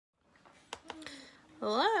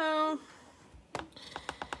Hello.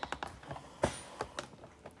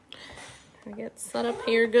 I get set up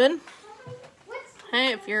here good.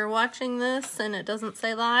 Hey, if you're watching this and it doesn't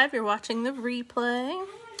say live, you're watching the replay.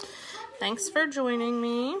 Thanks for joining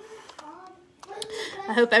me.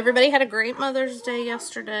 I hope everybody had a great Mother's Day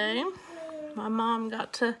yesterday. My mom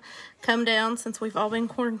got to come down since we've all been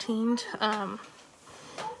quarantined.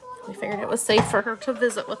 We figured it was safe for her to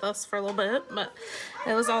visit with us for a little bit, but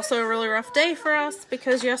it was also a really rough day for us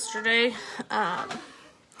because yesterday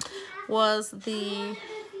was the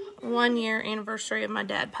 1-year anniversary of my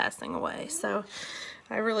dad passing away. So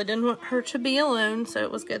I really didn't want her to be alone, so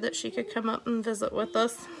it was good that she could come up and visit with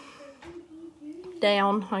us.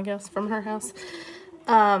 Down, I guess, from her house.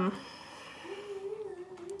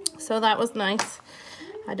 So that was nice.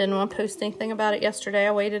 I didn't want to post anything about it yesterday.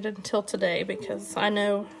 I waited until today because I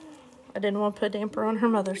know I didn't want to put a damper on her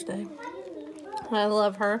Mother's Day. I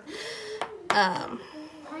love her.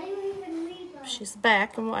 She's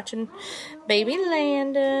back and watching baby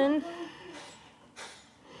Landon.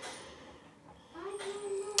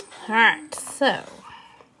 Alright, so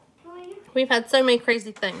we've had so many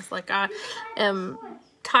crazy things. Like I am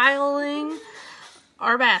tiling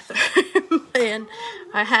our bathroom and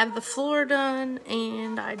I have the floor done,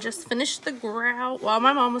 and I just finished the grout while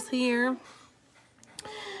my mom was here.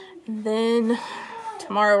 And then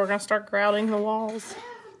tomorrow we're going to start grouting the walls,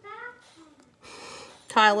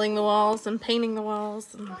 tiling the walls and painting the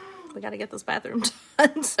walls, and we got to get this bathroom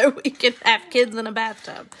done so we can have kids in a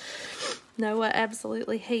bathtub. Noah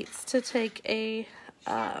absolutely hates to take a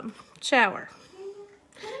shower.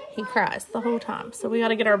 He cries the whole time, so we got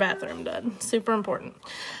to get our bathroom done. Super important.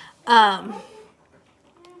 And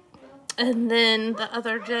then the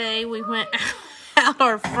other day we went out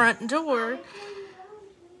our front door,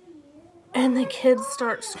 and the kids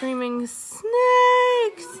start screaming,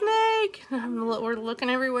 "Snake! Snake!" We're looking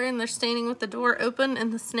everywhere, and they're standing with the door open,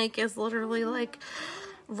 and the snake is literally like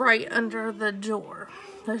right under the door.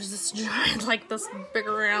 There's this giant, like this big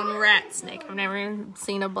round rat snake. I've never even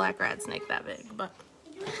seen a black rat snake that big, but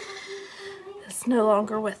it's no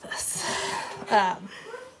longer with us.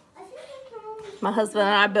 My husband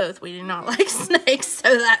and I both, we do not like snakes,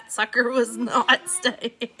 so that sucker was not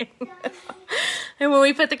staying. And when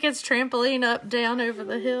we put the kids' trampoline up down over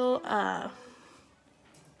the hill, well,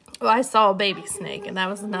 I saw a baby snake, and that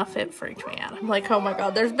was enough. It freaked me out. I'm like, oh my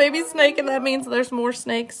God, there's baby snake, and that means there's more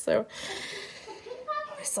snakes. So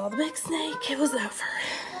I saw the big snake. It was over.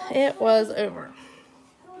 It was over.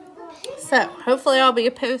 So hopefully I'll be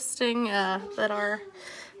posting that our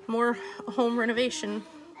more home renovation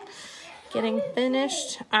getting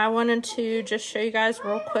finished. I wanted to just show you guys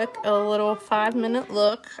real quick a little 5-minute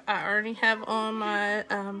look. I already have on my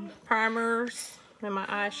primers and my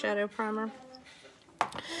eyeshadow primer.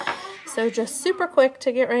 So just super quick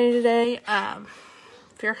to get ready today.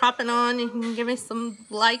 If you're hopping on, you can give me some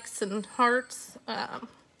likes and hearts.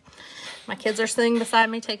 My kids are sitting beside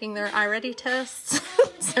me taking their iReady tests.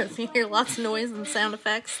 So if you hear lots of noise and sound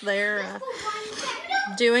effects, they're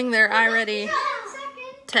doing their iReady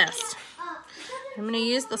test. I'm going to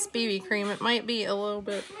use this BB cream. It might be a little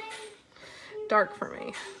bit dark for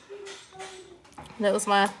me. That was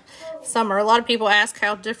my summer. A lot of people ask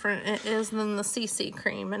how different it is than the CC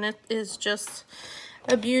cream, and it is just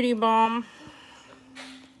a beauty balm.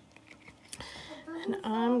 And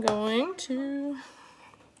I'm going to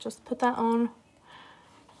just put that on.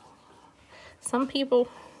 Some people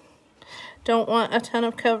don't want a ton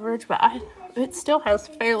of coverage, but it still has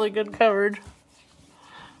fairly good coverage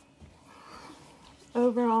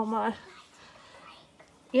over all my...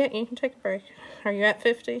 Yeah, you can take a break. Are you at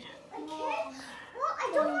 50?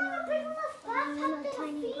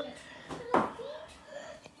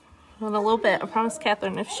 In a little bit, I promise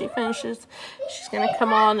Catherine, if she finishes, she's going to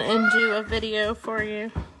come on and do a video for you.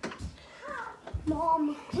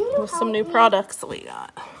 Mom, with some new products that we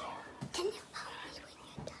got. Can you pause when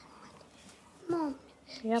you're done with it? Mom,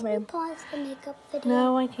 yeah, can you pause the makeup video?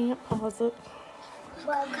 No, I can't pause it.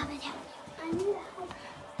 Well, come and help me.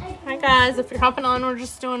 Hi guys, if you're hopping on, we're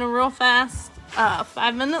just doing a real fast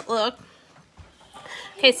 5-minute look.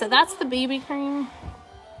 Okay, so that's the BB cream.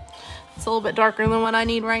 It's a little bit darker than what I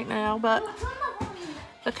need right now, but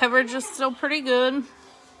the coverage is still pretty good.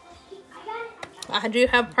 I do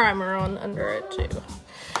have primer on under it too.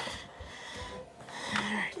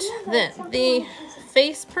 Alright, then the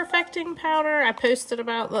face perfecting powder I posted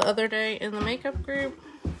about the other day in the makeup group.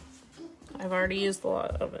 I've already used a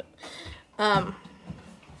lot of it. I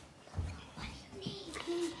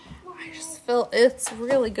just feel it's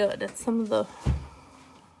really good. It's some of the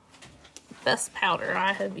best powder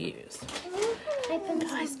I have used.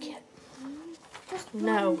 Guys, Just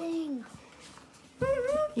No. one thing.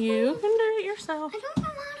 You can do it yourself. I don't know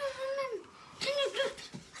how to remember. Can you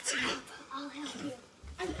just... I'll help you.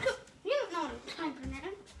 You don't know what to type in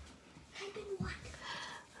it. Type in what?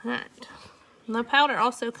 Alright. And the powder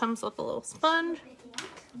also comes with a little sponge.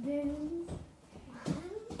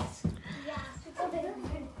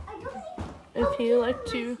 If you like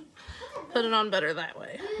to put it on better that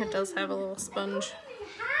way. It does have a little sponge.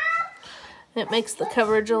 It makes the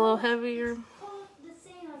coverage a little heavier.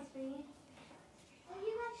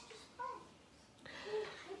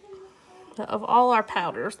 But of all our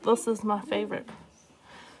powders, this is my favorite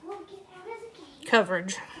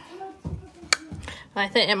coverage. I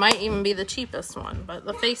think it might even be the cheapest one, but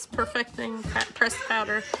the Face Perfecting Pressed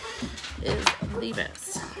Powder is the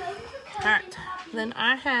best. Alright, then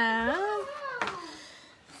I have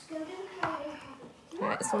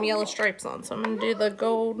some yellow stripes on, so I'm going to do the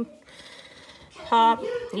gold top.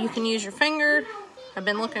 You can use your finger. I've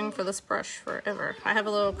been looking for this brush forever. I have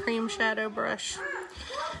a little cream shadow brush.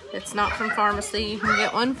 It's not from FARMASi. You can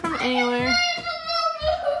get one from anywhere.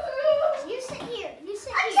 You sit here. You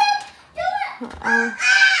sit here. I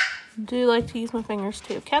do like to use my fingers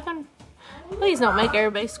too. Catherine, please don't make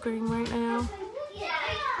everybody scream right now.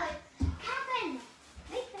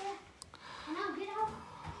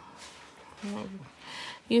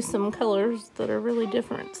 Use some colors that are really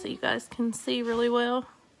different so you guys can see really well.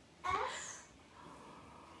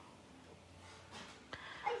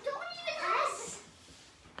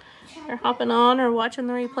 If you're hopping on or watching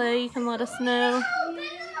the replay, you can let us know.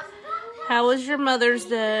 How was your Mother's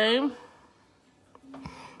Day?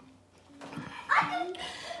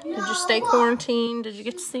 Did you stay quarantined? Did you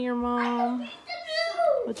get to see your mom?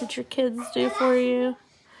 What did your kids do for you?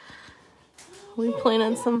 We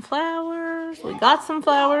planted some flowers. We got some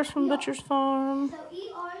flowers from Butcher's Farm.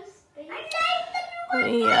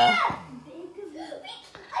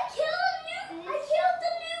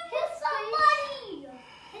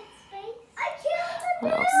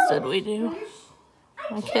 What else did we do?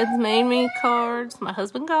 My kids made me cards. My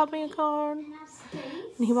husband got me a card.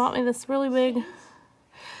 And he bought me this really big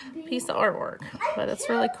piece of artwork. But it's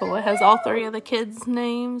really cool. It has all three of the kids'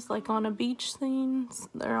 names, like on a beach scene.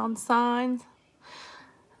 They're on signs.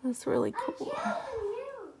 It's really cool.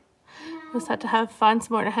 Just had to find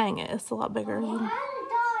somewhere to hang it. It's a lot bigger than...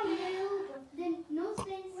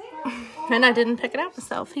 And I didn't pick it out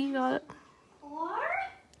myself. He got it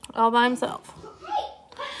all by himself.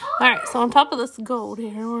 Alright, so on top of this gold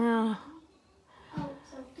here, we're gonna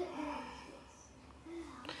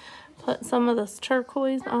put some of this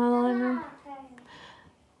turquoise eyeliner.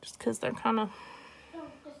 Just because they're kind of...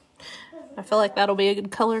 I feel like that'll be a good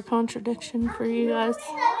color contradiction for you guys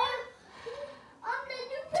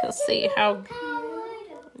to see how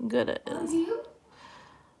good it is.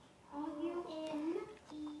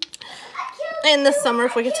 And this summer,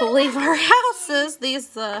 if we get to leave our houses,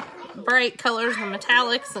 these bright colors and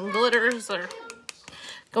metallics and glitters are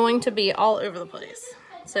going to be all over the place.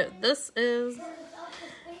 So this is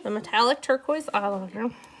the metallic turquoise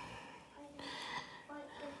eyeliner.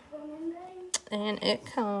 And it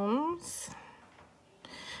comes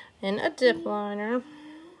in a dip liner.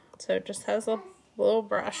 So it just has a little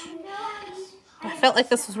brush. I felt like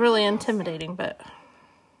this was really intimidating, but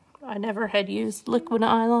I never had used liquid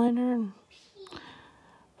eyeliner. And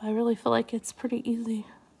I really feel like it's pretty easy.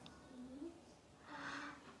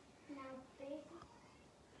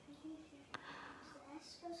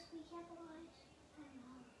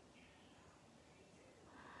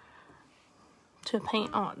 To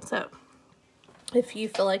paint on. So if you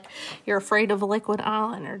feel like you're afraid of a liquid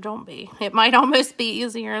eyeliner, don't be. It might almost be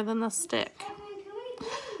easier than the stick,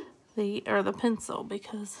 or the pencil,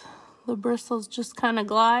 because the bristles just kind of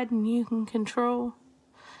glide and you can control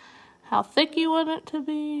how thick you want it to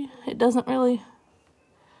be. It doesn't really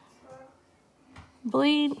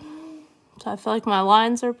bleed. So I feel like my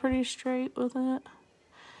lines are pretty straight with it.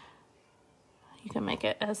 You can make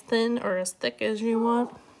it as thin or as thick as you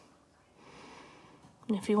want.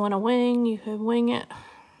 And if you want to wing, you could wing it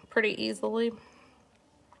pretty easily.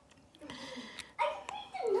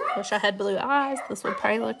 Wish I had blue eyes. This would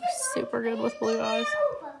probably look super good with blue eyes.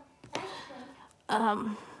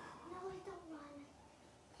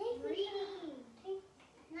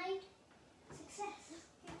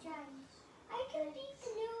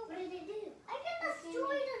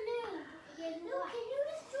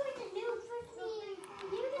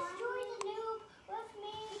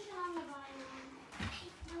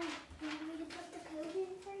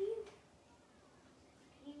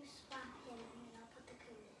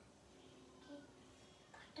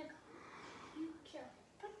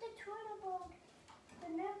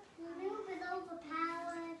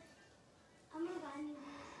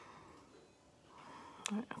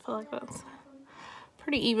 I feel like that's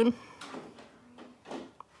pretty even.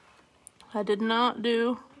 I did not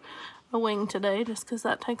do a wing today just because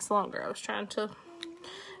that takes longer. I was trying to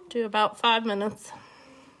do about 5 minutes.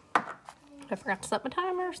 I forgot to set my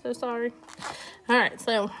timer, so sorry. Alright,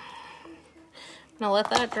 so I'm gonna let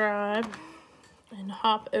that dry and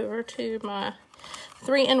hop over to my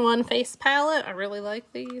 3-in-1 face palette. I really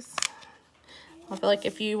like these. I feel like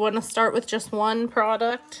if you want to start with just one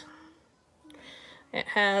product, it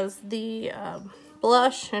has the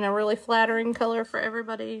blush in a really flattering color for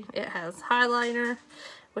everybody. It has highlighter,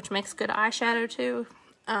 which makes good eyeshadow too.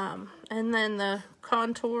 And then the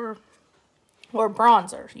contour or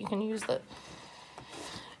bronzer. You can use the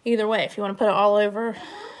either way. If you want to put it all over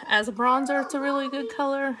as a bronzer, it's a really good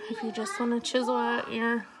color. If you just want to chisel out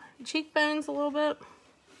your cheekbones a little bit,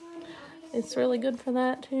 it's really good for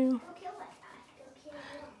that too.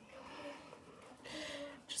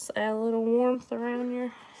 Just add a little warmth around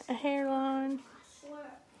your hairline.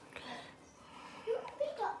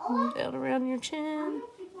 And down around your chin.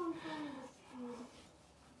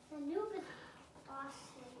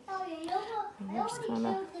 And just kind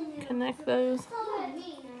of connect those.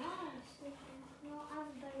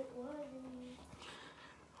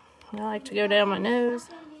 I like to go down my nose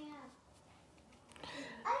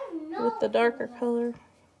with the darker color.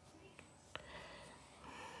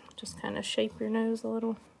 Just kind of shape your nose a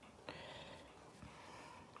little.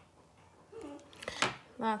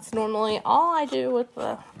 That's normally all I do with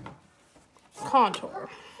the contour.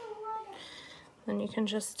 Then you can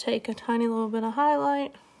just take a tiny little bit of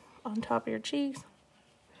highlight on top of your cheeks,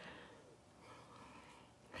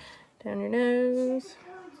 down your nose,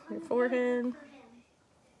 your forehead.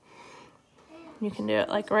 You can do it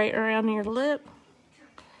like right around your lip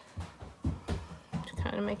to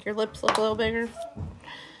kind of make your lips look a little bigger.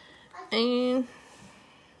 And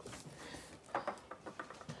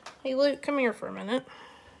hey Luke, come here for a minute.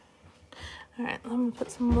 Alright, let me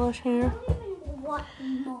put some blush here.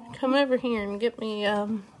 Come over here and get me a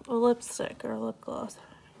lipstick or a lip gloss.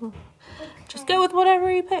 Just go with whatever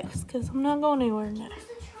he picks, because I'm not going anywhere now.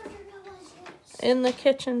 In the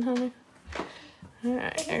kitchen, honey.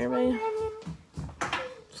 Alright, everybody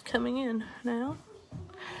is coming in now.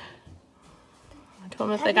 I told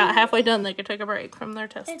them if they got halfway done, they could take a break from their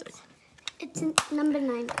testing. It's number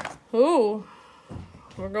 9. Ooh,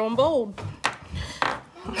 we're going bold.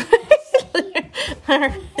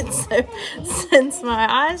 Alright, so since my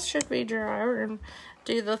eyes should be dry, we're going to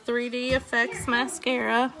do the 3D Effects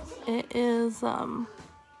Mascara. It is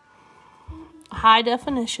high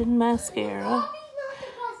definition mascara.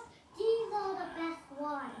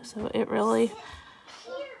 So it really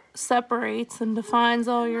separates and defines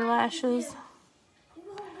all your lashes.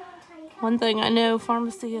 One thing I know,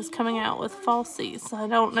 FARMASi is coming out with falsies. I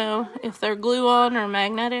don't know if they're glue-on or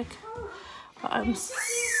magnetic. But I'm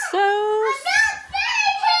so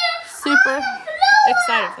super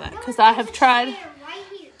excited for that because I have tried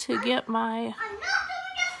to get my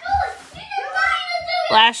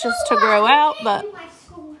lashes to grow out, but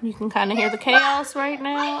you can kind of hear the chaos right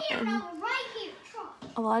now. And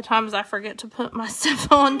a lot of times I forget to put my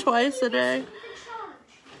stuff on twice a day.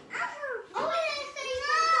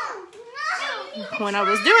 When I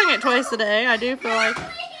was doing it twice a day, I do feel like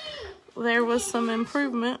there was some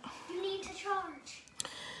improvement.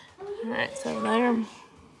 Alright, so there you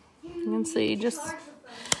can see just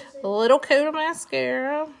a little coat of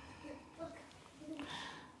mascara.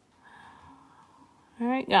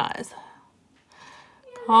 Alright guys,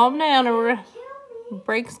 calm down or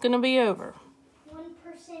break's gonna be over.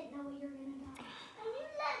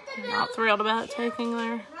 I'm not thrilled about taking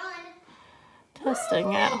their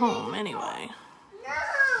testing at home anyway.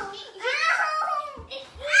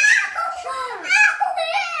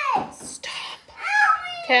 Stop.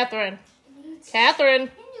 Catherine.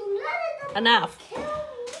 Catherine. Enough.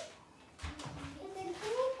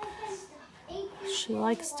 She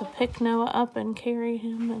likes to pick Noah up and carry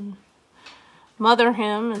him and mother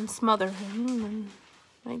him and smother him and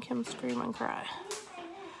make him scream and cry.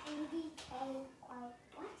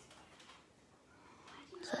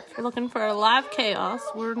 So if you're looking for a live chaos,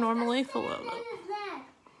 we're normally full of it.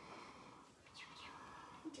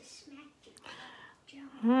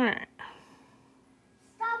 Alright.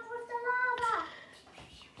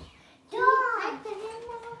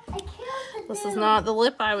 This is not the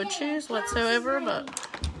lip I would choose whatsoever, but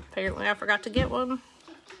apparently I forgot to get one.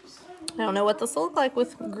 I don't know what this will look like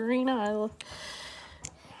with green eye.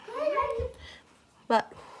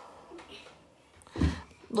 But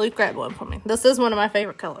Luke grabbed one for me. This is one of my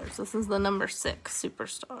favorite colors. This is the number 6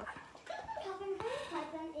 Superstar.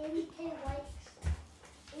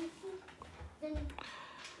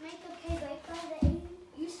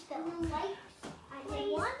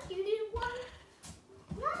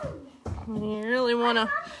 You really want to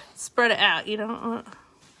spread it out. You don't want...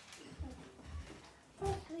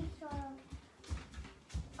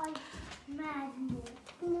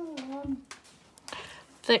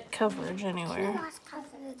 thick coverage anywhere. Just go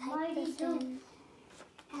write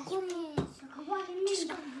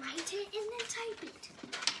it and then type it.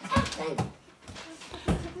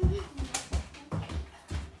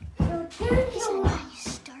 It's a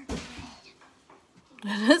nice dark red.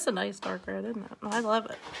 It is a nice dark red, isn't it? I love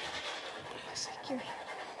it.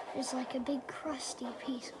 There's like a big crusty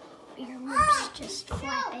piece of your lips just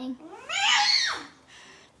flapping.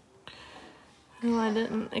 Oh, I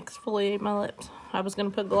didn't exfoliate my lips. I was going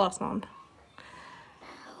to put gloss on.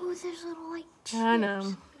 Oh, there's little like chips. I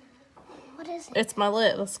know. What is it? It's my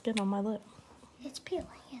lip. The skin on my lip. It's peeling,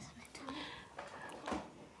 isn't it?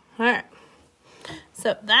 Alright.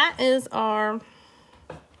 So that is our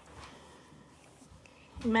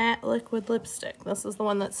matte liquid lipstick. This is the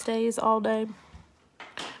one that stays all day.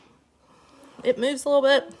 It moves a little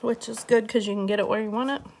bit, which is good because you can get it where you want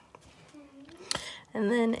it.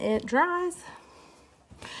 And then it dries.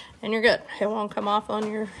 And you're good. It won't come off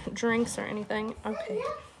on your drinks or anything. Okay.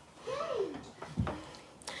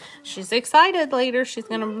 She's excited later. She's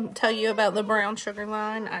going to tell you about the brown sugar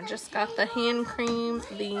line. I just got the hand cream,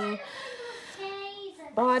 the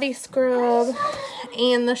body scrub,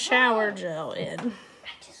 and the shower gel in.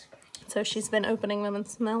 So she's been opening them and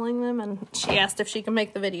smelling them, and she asked if she can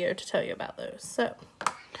make the video to tell you about those. So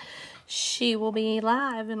she will be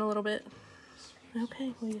live in a little bit.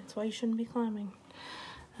 Okay, well, that's why you shouldn't be climbing.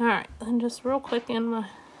 Alright, then just real quick in my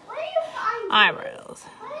eyebrows.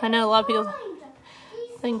 I know a lot of people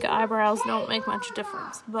think eyebrows don't make much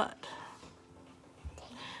difference, but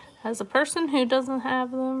as a person who doesn't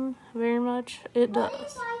have them very much, it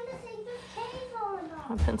does.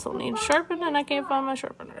 My pencil needs sharpened and I can't find my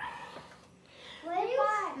sharpener.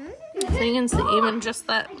 So you can see even just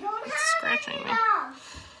that, it's scratching me.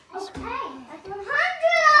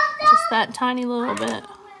 Just that tiny little bit.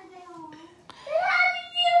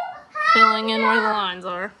 Filling in where the lines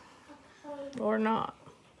are. Or not.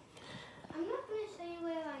 I'm not going to say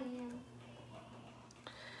where I am.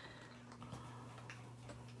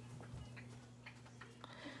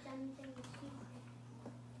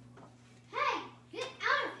 Hey, get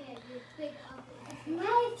out of here, you big ugly.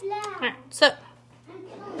 My flower. Alright, so.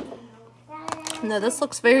 No, this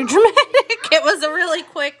looks very dramatic. It was a really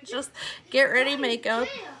quick, just get ready makeup.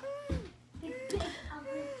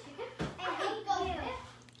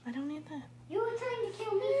 I don't need that. You were trying to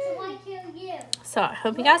kill me, so I killed you. So I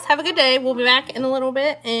hope you guys have a good day. We'll be back in a little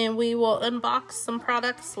bit and we will unbox some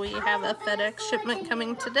products. We have a FedEx shipment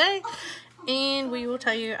coming today and we will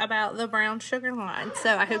tell you about the brown sugar line.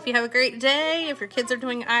 So I hope you have a great day. If your kids are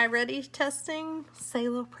doing eye ready testing, say a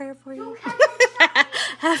little prayer for you.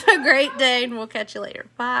 Have a great day and we'll catch you later.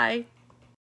 Bye.